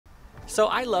So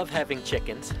I love having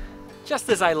chickens, just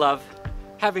as I love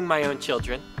having my own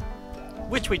children,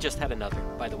 which we just had another,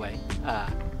 by the way,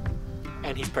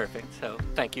 and he's perfect, so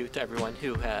thank you to everyone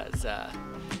who has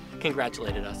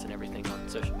congratulated us and everything on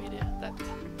social media. That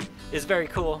is very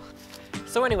cool.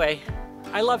 So anyway,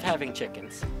 I love having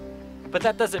chickens, but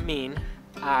that doesn't mean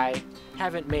I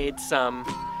haven't made some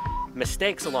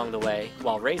mistakes along the way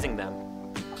while raising them.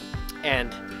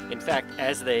 And in fact,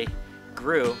 as they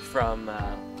grew from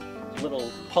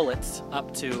little pullets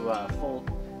up to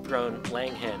full-grown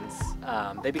laying hens,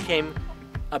 they became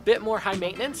a bit more high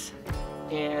maintenance,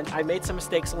 and I made some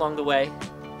mistakes along the way,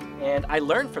 and I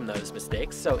learned from those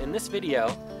mistakes. So in this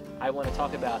video, I want to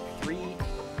talk about 3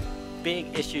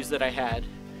 big issues that I had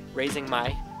raising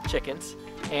my chickens,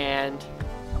 and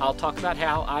I'll talk about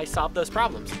how I solved those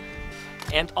problems.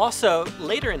 And also,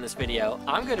 later in this video,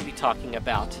 I'm going to be talking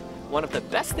about one of the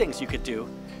best things you could do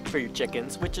for your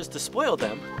chickens, which is to spoil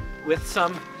them with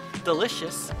some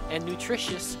delicious and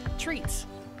nutritious treats.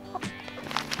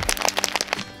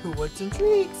 Who wants some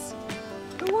treats?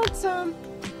 Who wants some?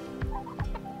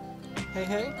 Hey,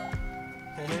 hey?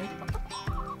 Hey, hey?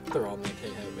 They're all like hey,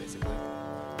 hey, basically.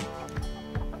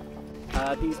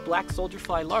 These black soldier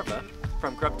fly larvae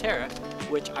from Grubterra,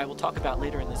 which I will talk about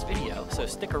later in this video, so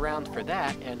stick around for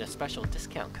that and a special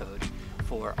discount code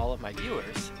for all of my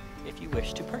viewers if you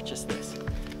wish to purchase this.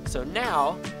 So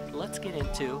now, let's get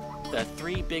into the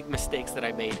 3 big mistakes that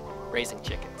I made raising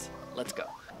chickens. Let's go.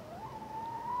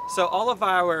 So all of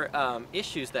our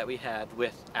issues that we had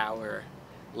with our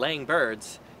laying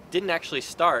birds didn't actually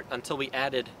start until we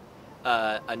added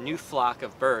a new flock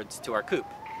of birds to our coop.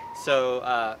 So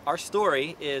our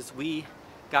story is we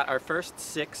got our first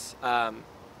 6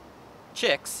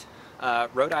 chicks,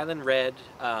 Rhode Island Red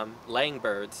laying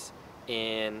birds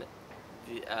in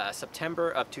September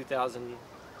of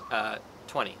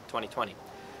 2020.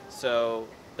 So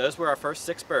those were our first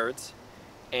 6 birds,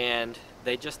 and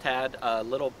they just had a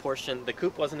little portion. The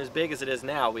coop wasn't as big as it is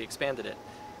now. We expanded it.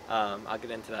 I'll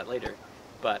get into that later.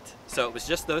 But so it was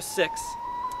just those 6.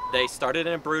 They started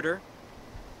in a brooder,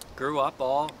 grew up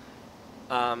all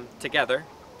together,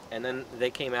 and then they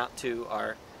came out to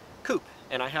our coop.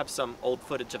 And I have some old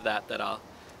footage of that I'll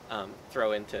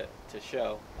throw in to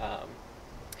show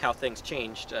how things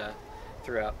changed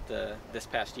throughout this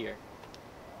past year.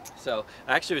 So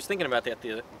I actually was thinking about that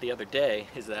the other day,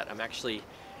 is that I'm actually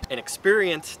an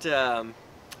experienced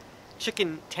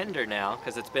chicken tender now,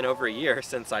 because it's been over a year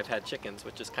since I've had chickens,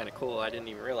 which is kind of cool. I didn't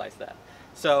even realize that.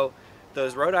 So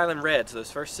those Rhode Island Reds, those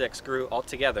first 6 grew all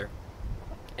together,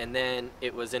 and then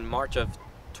it was in March of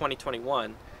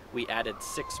 2021 we added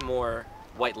 6 more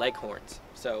white leghorns.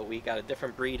 So we got a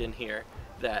different breed in here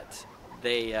that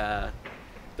they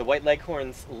the white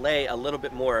leghorns lay a little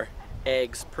bit more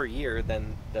eggs per year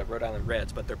than the Rhode Island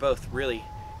Reds, but they're both really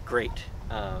great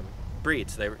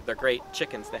breeds. They're great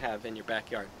chickens to have in your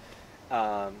backyard.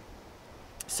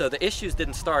 So the issues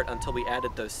didn't start until we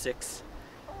added those 6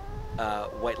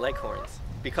 white leghorns,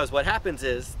 because what happens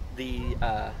is the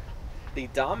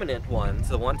dominant ones,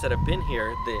 the ones that have been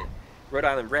here, the Rhode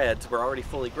Island Reds, were already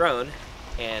fully grown,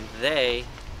 and they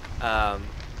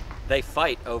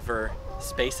fight over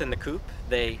space in the coop.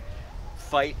 They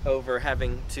fight over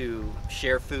having to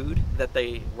share food that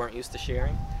they weren't used to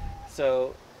sharing.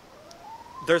 So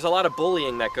there's a lot of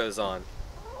bullying that goes on,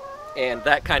 and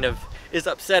that kind of is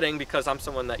upsetting, because I'm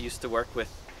someone that used to work with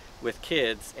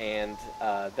kids, and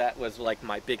that was like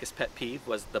my biggest pet peeve,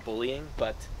 was the bullying.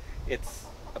 But it's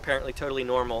apparently totally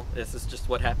normal. This is just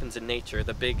what happens in nature.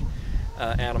 The big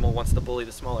animal wants to bully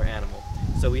the smaller animal.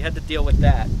 So we had to deal with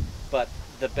that, but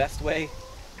the best way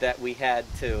that we had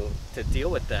to deal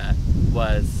with that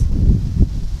was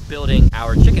building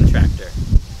our chicken tractor.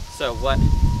 So what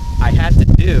I had to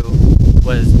do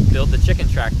was build the chicken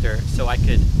tractor so I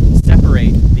could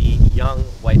separate the young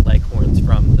white leghorns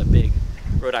from the big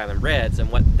Rhode Island Reds, and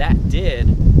what that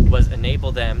did was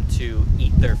enable them to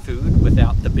eat their food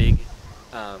without the big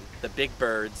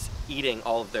birds eating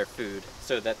all of their food,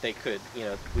 so that they could,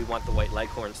 we want the white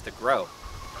leghorns to grow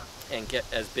and get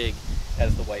as big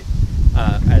as the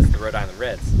Rhode Island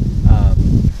Reds.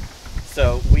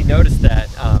 So we noticed that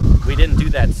we didn't do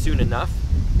that soon enough,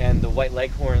 and the white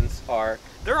leghorns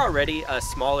they're already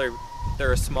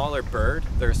they're a smaller bird,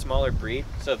 they're a smaller breed,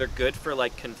 so they're good for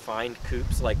like confined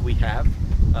coops like we have.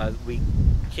 We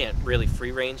can't really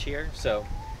free range here, so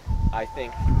I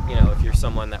think, if you're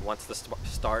someone that wants to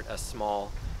start a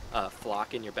small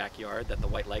flock in your backyard, that the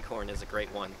white leghorn is a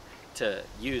great one to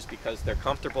use, because they're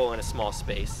comfortable in a small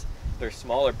space. They're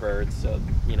smaller birds, so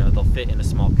they'll fit in a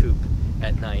small coop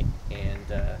at night,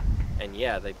 and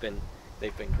yeah, they've been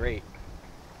great.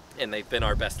 and they've been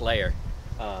our best layer.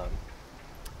 Um,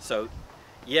 so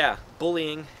yeah,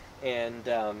 bullying, and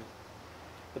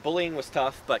the bullying was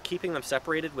tough, but keeping them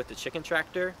separated with the chicken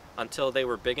tractor until they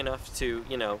were big enough to,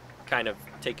 you know, kind of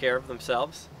take care of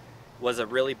themselves was a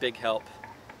really big help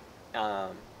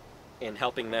um, in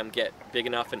helping them get big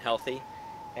enough and healthy.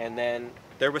 And then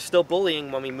there was still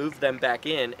bullying when we moved them back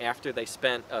in after they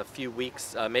spent a few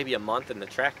weeks, maybe a month in the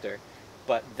tractor,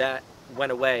 but that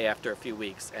went away after a few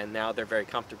weeks, and now they're very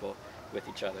comfortable with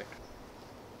each other.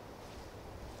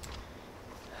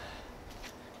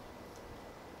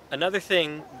 Another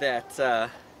thing that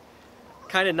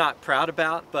kind of not proud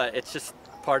about, but it's just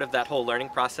part of that whole learning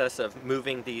process of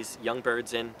moving these young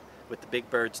birds in with the big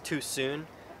birds too soon,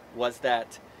 was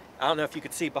that, I don't know if you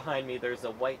could see behind me, there's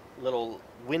a white little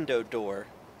window door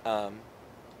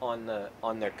on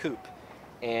their coop.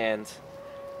 And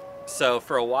so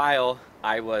for a while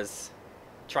I was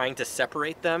trying to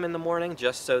separate them in the morning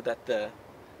just so that the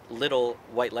little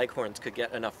white leghorns could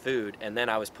get enough food, and then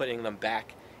I was putting them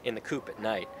back in the coop at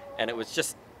night. And it was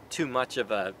just too much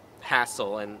of a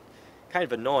hassle and kind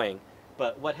of annoying.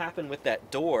 But what happened with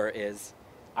that door is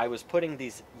I was putting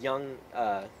these young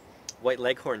white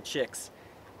leghorn chicks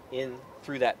in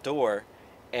through that door,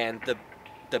 and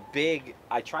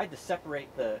I tried to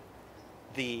separate the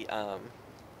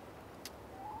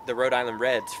Rhode Island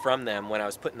Reds from them when I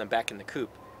was putting them back in the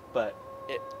coop. But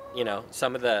you know,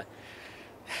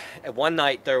 one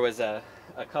night there was a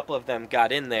couple of them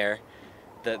got in there,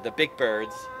 the big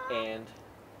birds, and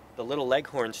the little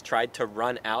leghorns tried to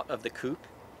run out of the coop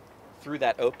through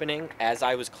that opening as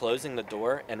I was closing the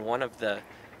door, and one of the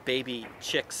baby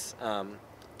chicks'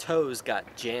 toes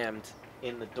got jammed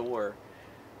in the door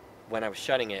when I was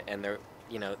shutting it, and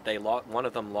one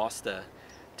of them lost a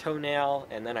toenail,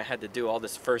 and then I had to do all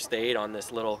this first aid on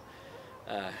this little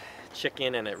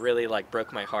chicken, and it really like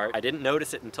broke my heart. I didn't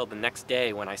notice it until the next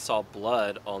day when I saw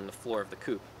blood on the floor of the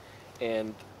coop,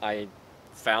 and I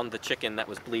found the chicken that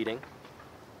was bleeding,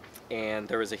 and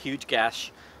there was a huge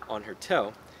gash on her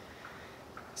toe.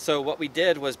 So what we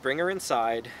did was bring her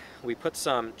inside. We put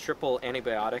some triple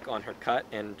antibiotic on her cut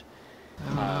and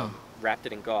wrapped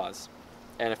it in gauze.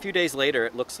 And a few days later,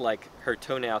 it looks like her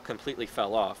toenail completely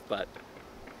fell off, but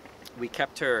we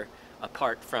kept her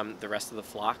apart from the rest of the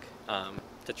flock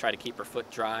to try to keep her foot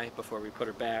dry before we put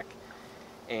her back.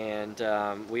 And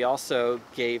we also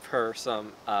gave her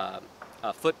some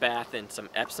a foot bath and some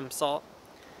Epsom salt,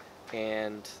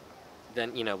 and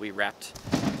then, you know, we wrapped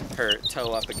her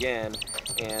toe up again,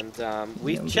 and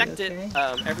we checked it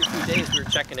every few days. We were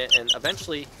checking it, and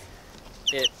eventually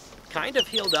it kind of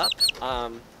healed up.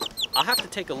 I'll have to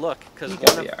take a look, because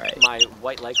one of my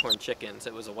white leghorn chickens,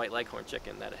 it was a white leghorn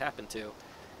chicken that it happened to,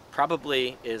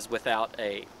 probably is without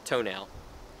a toenail,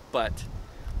 but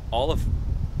all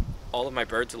of my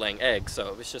birds are laying eggs, so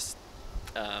it was just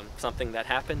something that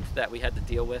happened that we had to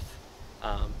deal with,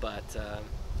 but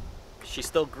she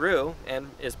still grew and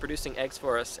is producing eggs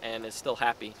for us and is still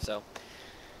happy. So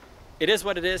it is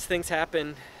what it is. Things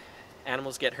happen,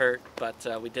 animals get hurt, but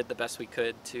we did the best we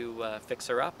could to fix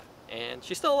her up, and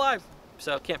she's still alive,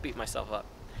 so can't beat myself up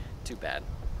too bad.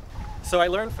 So I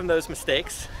learned from those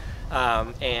mistakes,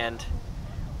 and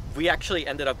we actually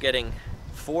ended up getting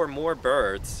 4 more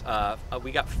birds.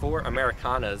 We got 4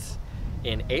 Americanas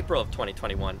in April of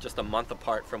 2021, just a month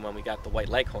apart from when we got the white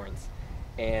leghorns.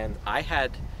 And I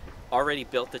had already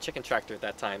built the chicken tractor at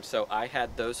that time, so I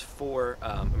had those 4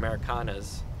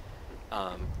 Americanas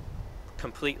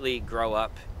completely grow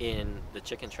up in the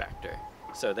chicken tractor.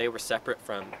 So they were separate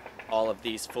from all of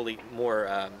these fully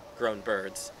grown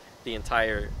birds the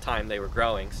entire time they were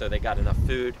growing. So they got enough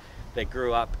food, they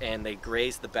grew up, and they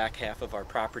grazed the back half of our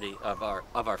property, of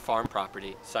our farm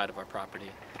property, side of our property.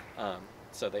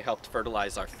 So they helped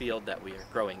fertilize our field that we are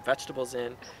growing vegetables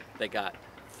in. They got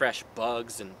fresh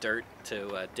bugs and dirt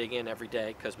to dig in every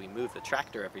day, because we move the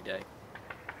tractor every day.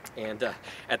 And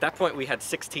at that point we had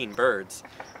 16 birds,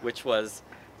 which was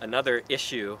another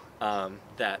issue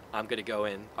that I'm going to go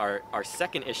in. Our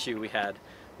second issue we had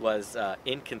was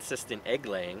inconsistent egg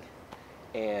laying,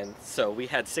 and so we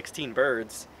had 16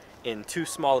 birds in too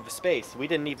small of a space. We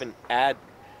didn't even add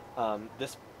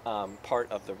this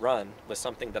part of the run, was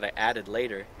something that I added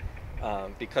later,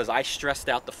 because I stressed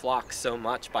out the flock so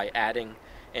much by adding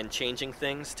and changing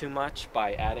things too much,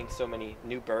 by adding so many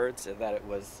new birds, that it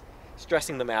was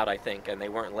stressing them out, I think, and they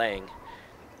weren't laying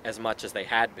as much as they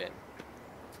had been.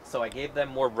 So I gave them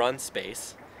more run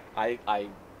space. I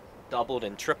doubled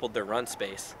and tripled their run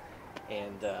space,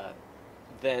 and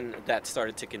then that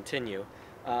started to continue.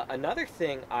 Another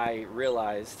thing I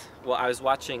realized, well, I was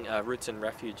watching Roots and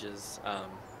Refuge's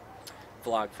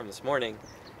vlog from this morning,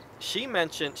 she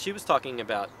mentioned, she was talking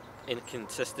about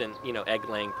inconsistent, you know, egg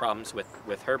laying problems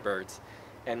with her birds.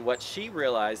 And what she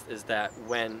realized is that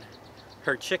when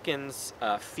her chickens'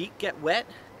 feet get wet,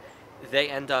 they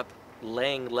end up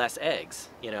laying less eggs,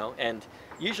 you know, and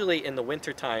usually in the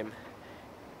wintertime,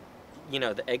 you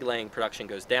know, the egg laying production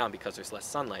goes down because there's less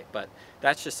sunlight. But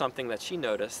that's just something that she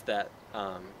noticed, that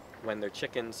when their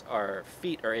chickens'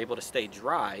 feet are able to stay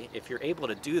dry, if you're able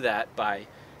to do that by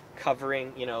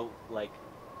covering, you know, like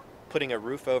putting a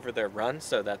roof over their run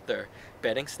so that their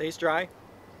bedding stays dry,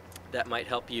 that might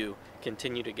help you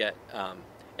continue to get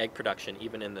egg production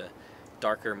even in the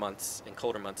darker months and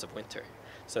colder months of winter.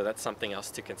 So that's something else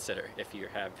to consider if you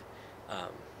have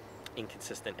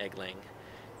inconsistent egg laying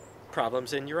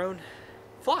problems in your own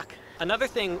flock. Another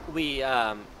thing we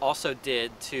also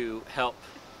did to help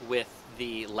with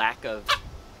the lack of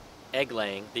egg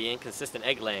laying, the inconsistent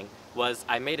egg laying, was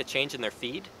I made a change in their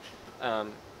feed,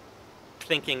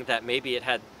 thinking that maybe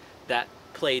that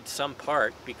played some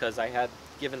part because I had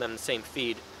given them the same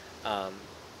feed,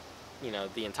 you know,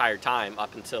 the entire time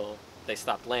up until they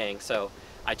stopped laying. So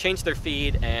I changed their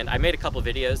feed, and I made a couple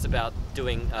videos about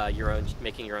doing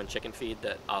making your own chicken feed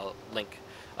that I'll link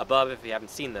above if you haven't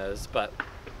seen those. But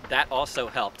that also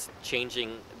helped,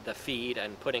 changing the feed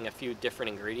and putting a few different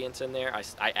ingredients in there.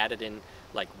 I added in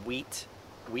like wheat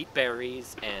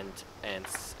berries and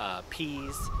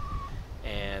peas,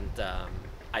 and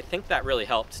I think that really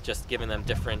helped, just giving them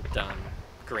different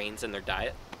grains in their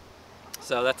diet.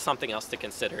 So that's something else to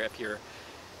consider if you're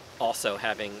also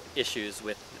having issues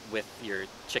with your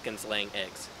chickens laying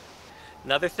eggs.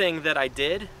 Another thing that I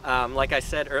did, like I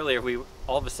said earlier, we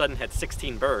all of a sudden had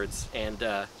 16 birds,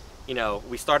 and you know,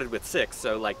 we started with 6.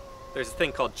 So like, there's a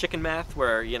thing called chicken math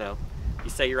where, you know, you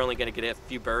say you're only going to get a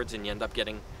few birds and you end up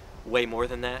getting way more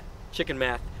than that. Chicken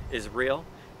math is real.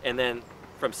 And then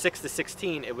from 6 to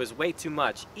 16, it was way too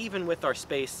much, even with our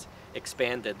space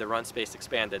expanded, the run space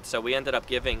expanded. So we ended up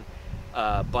giving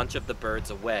a bunch of the birds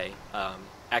away.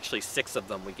 Actually 6 of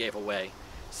them we gave away.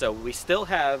 So we still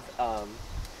have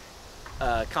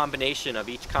a combination of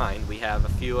each kind. We have a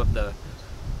few of the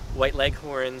white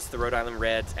leghorns, the Rhode Island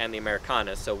Reds, and the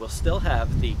Americanas. So we'll still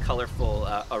have the colorful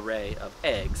array of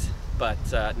eggs, but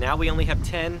now we only have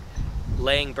 10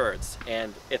 laying birds,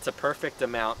 and it's a perfect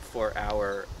amount for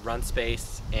our run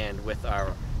space and with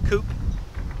our coop.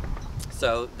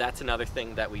 So that's another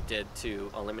thing that we did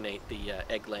to eliminate the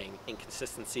egg laying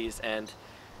inconsistencies, and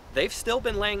they've still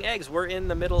been laying eggs. We're in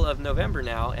the middle of November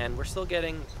now, and we're still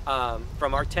getting,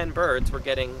 from our 10 birds, we're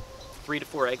getting 3 to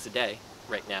 4 eggs a day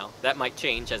right now. That might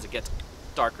change as it gets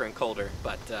darker and colder,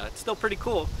 but it's still pretty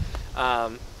cool,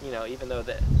 you know, even though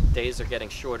the days are getting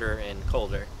shorter and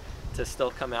colder, to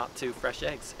still come out to fresh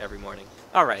eggs every morning.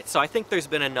 Alright, so I think there's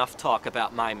been enough talk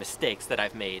about my mistakes that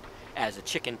I've made as a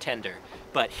chicken tender,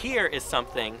 but here is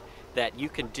something that you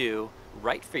can do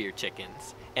right for your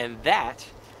chickens, and that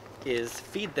is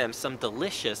feed them some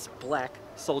delicious black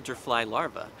soldier fly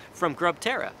larvae from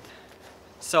Grubterra.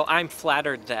 So I'm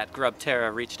flattered that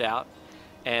Grubterra reached out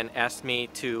and asked me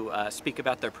to speak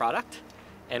about their product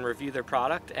and review their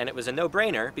product, and it was a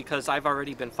no-brainer because I've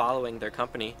already been following their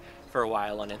company for a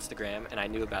while on Instagram, and I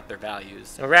knew about their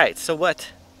values. Alright, so what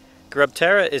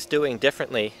Grubterra is doing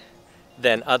differently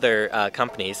than other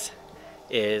companies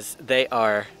is they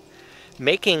are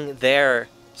making their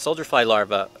soldier fly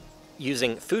larvae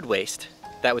using food waste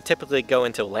that would typically go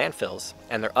into landfills,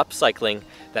 and they're upcycling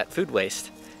that food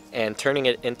waste and turning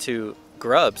it into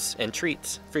grubs and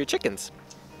treats for your chickens.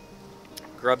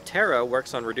 Grubterra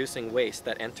works on reducing waste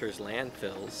that enters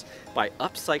landfills by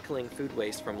upcycling food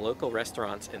waste from local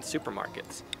restaurants and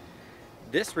supermarkets.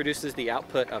 This reduces the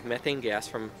output of methane gas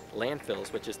from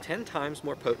landfills, which is 10 times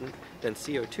more potent than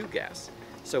CO2 gas.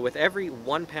 So with every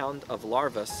 1 pound of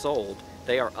larvae sold,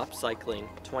 they are upcycling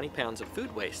 20 pounds of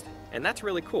food waste, and that's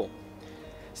really cool.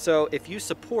 So if you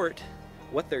support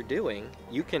what they're doing,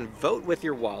 you can vote with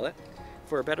your wallet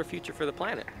for a better future for the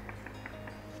planet.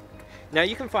 Now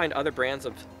you can find other brands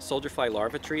of soldier fly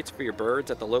larva treats for your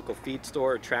birds at the local feed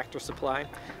store or Tractor Supply,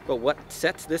 but what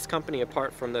sets this company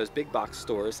apart from those big box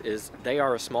stores is they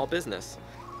are a small business.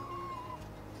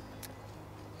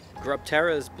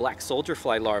 Grubterra's black soldier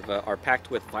fly larvae are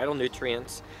packed with vital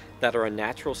nutrients that are a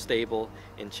natural staple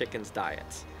in chickens'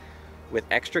 diets. With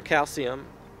extra calcium,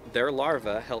 their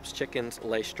larva helps chickens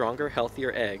lay stronger,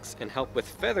 healthier eggs and help with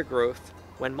feather growth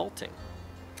when molting.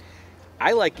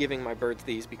 I like giving my birds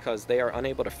these because they are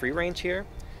unable to free range here,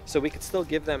 so we could still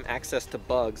give them access to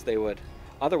bugs they would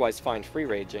otherwise find free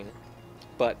ranging,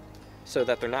 but so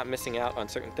that they're not missing out on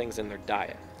certain things in their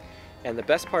diet. And the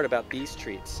best part about these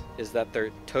treats is that they're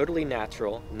totally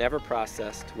natural, never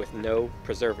processed, with no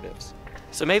preservatives.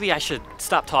 So maybe I should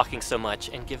stop talking so much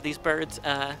and give these birds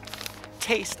a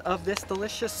taste of this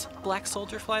delicious black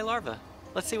soldier fly larva.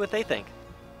 Let's see what they think.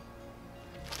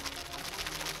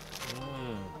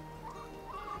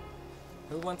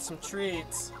 Who wants some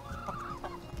treats?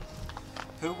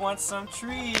 Who wants some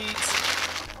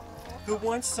treats? Who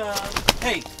wants some?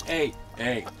 Hey, hey,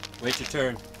 hey, wait your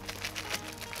turn.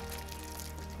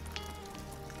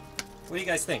 What do you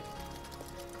guys think?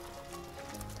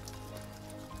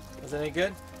 Was that any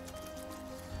good?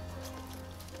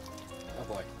 Oh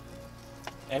boy.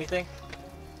 Anything?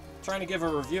 I'm trying to give a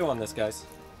review on this, guys.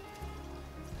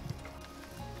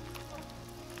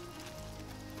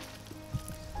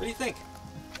 What do you think?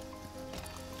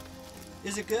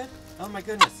 Is it good? Oh my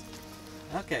goodness.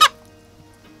 Okay.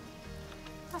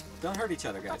 Don't hurt each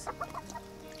other, guys.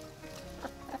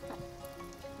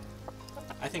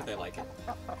 I think they like it.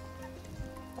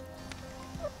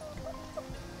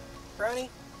 Brownie?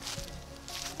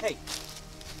 Hey.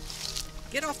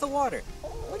 Get off the water.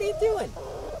 What are you doing?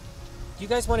 You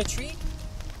guys want a treat?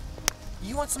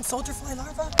 You want some soldier fly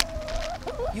larva?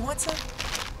 You want some?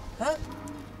 Huh?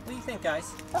 What do you think,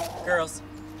 guys? Girls?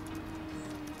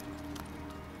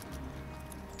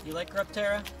 You like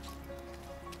Grubterra?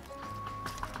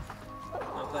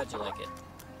 I'm glad you like it.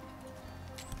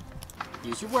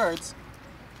 Use your words.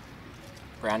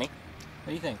 Brownie, what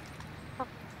do you think?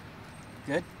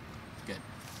 Good? Good.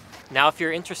 Now if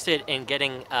you're interested in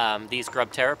getting these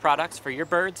Grubterra products for your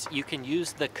birds, you can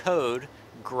use the code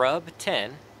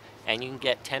GRUB10 and you can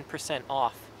get 10%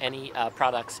 off any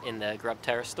products in the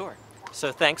Grubterra store.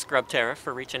 So thanks Grubterra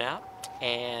for reaching out,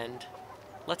 and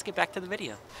let's get back to the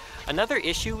video. Another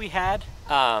issue we had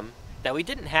that we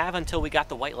didn't have until we got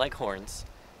the white leghorns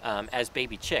as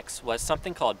baby chicks was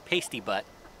something called pasty butt.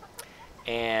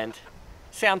 And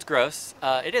sounds gross.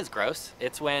 It is gross.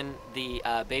 It's when the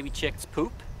baby chicks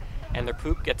poop and their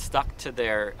poop gets stuck to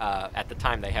their, at the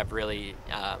time they have really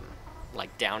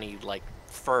like downy like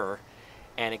fur,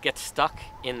 and it gets stuck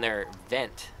in their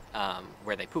vent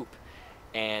where they poop.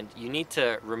 And you need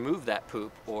to remove that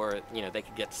poop, or they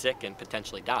could get sick and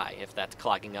potentially die if that's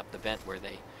clogging up the vent where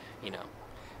they,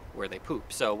 where they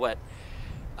poop. So what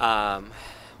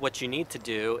you need to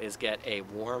do is get a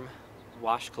warm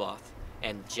washcloth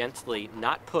and gently,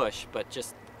 not push, but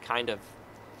just kind of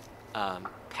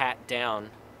pat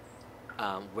down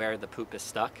where the poop is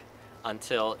stuck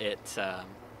until it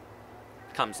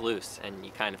comes loose, and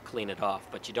you kind of clean it off.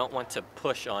 But you don't want to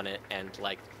push on it and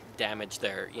like damage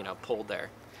their, pull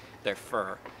their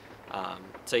fur.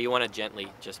 So you want to gently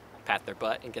just pat their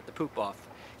butt and get the poop off.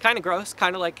 Kind of gross,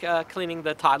 kind of like cleaning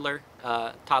the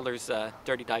toddler's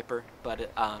dirty diaper,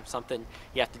 but something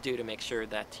you have to do to make sure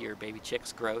that your baby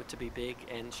chicks grow to be big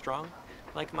and strong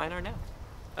like mine are now.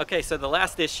 Okay, so the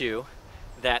last issue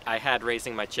that I had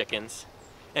raising my chickens,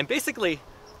 and basically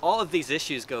all of these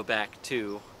issues go back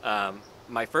to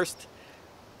my first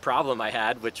problem I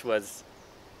had, which was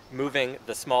moving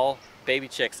the small baby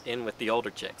chicks in with the older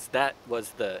chicks. That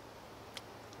was the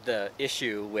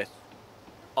issue with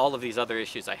all of these other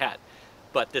issues I had.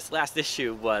 But this last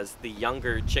issue was the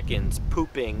younger chickens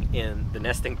pooping in the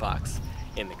nesting box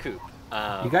in the coop.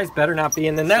 You guys better not be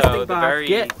in the nesting box. The very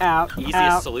Get out,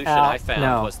 easiest solution I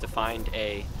found was to find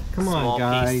a small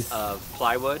piece of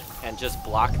plywood and just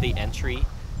block the entry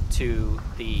to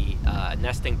the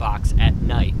nesting box at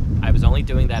night. I was only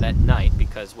doing that at night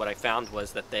because what I found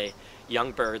was that the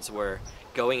young birds were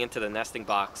going into the nesting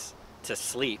box to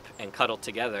sleep and cuddle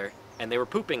together, and they were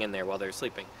pooping in there while they were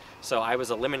sleeping. So I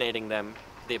was eliminating them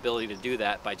the ability to do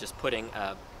that by just putting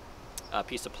a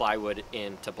piece of plywood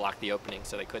in to block the opening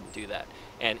so they couldn't do that.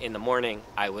 And in the morning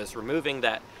I was removing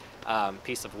that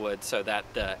piece of wood so that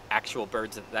the actual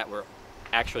birds that were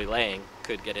actually laying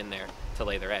could get in there to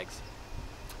lay their eggs.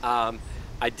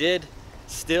 I did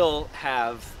still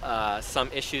have some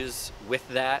issues with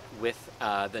that with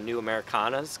the new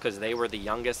Americanas, because they were the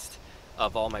youngest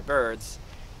of all my birds,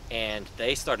 and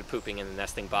they started pooping in the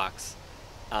nesting box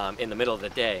in the middle of the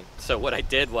day. So what I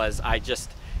did was I just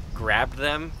grabbed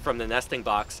them from the nesting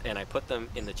box and I put them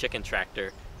in the chicken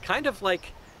tractor, kind of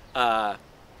like, I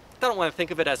don't want to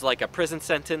think of it as like a prison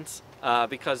sentence,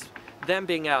 because them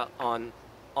being out on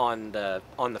the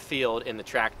field in the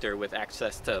tractor with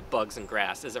access to bugs and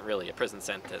grass isn't really a prison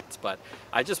sentence, but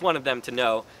I just wanted them to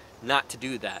know not to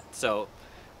do that. So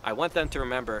I want them to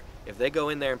remember, if they go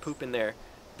in there and poop in there,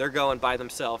 they're going by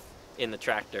themselves in the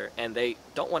tractor, and they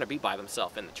don't want to be by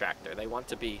themselves in the tractor. They want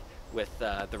to be with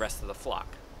the rest of the flock.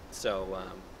 So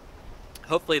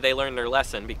hopefully they learned their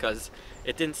lesson, because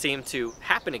it didn't seem to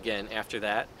happen again after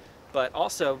that. But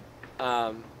also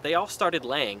they all started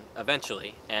laying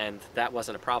eventually, and that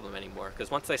wasn't a problem anymore,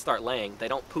 because once they start laying, they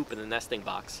don't poop in the nesting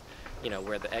box,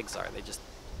 where the eggs are. They just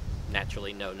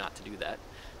naturally know not to do that.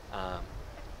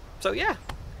 So yeah,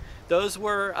 those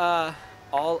were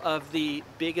all of the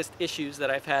biggest issues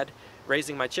that I've had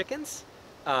raising my chickens.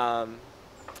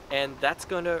 And that's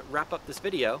going to wrap up this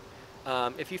video.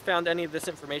 If you found any of this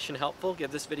information helpful,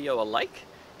 give this video a like,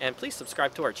 and please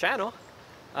subscribe to our channel.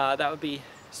 That would be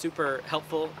super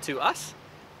helpful to us,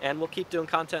 and we'll keep doing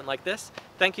content like this.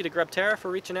 Thank you to Grubterra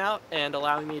for reaching out and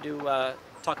allowing me to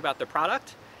talk about their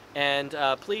product. And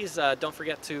please don't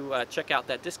forget to check out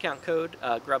that discount code,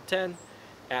 GRUB10,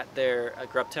 at their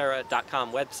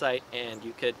grubterra.com website, and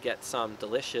you could get some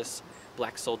delicious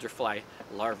black soldier fly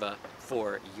larvae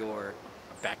for your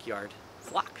backyard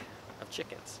flock of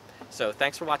chickens. So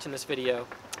thanks for watching this video,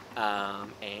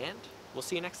 and we'll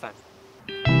see you next time.